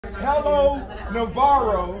Hello,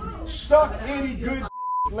 Navarro, suck any good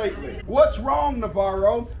lately. What's wrong,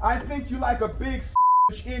 Navarro? I think you like a big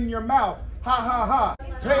in your mouth. Ha ha ha.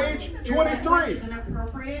 Page 23.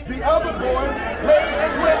 The other boy,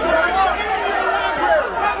 page 23.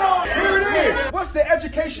 Here it is. What's the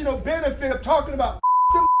educational benefit of talking about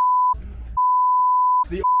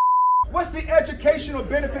the What's the educational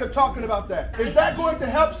benefit of talking about that? Is that going to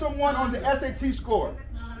help someone on the SAT score?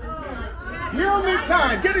 Hear me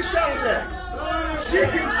kind. Get a shot of that. She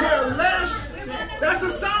can care less. That's a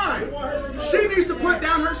sign. She needs to put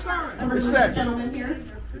down her sign. A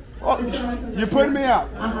second. Oh, you're putting me out.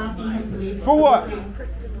 For what?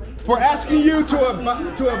 For asking you to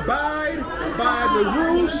abide by the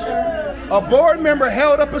rules. A board member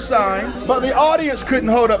held up a sign, but the audience couldn't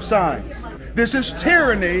hold up signs. This is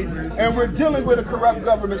tyranny, and we're dealing with a corrupt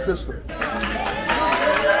government system.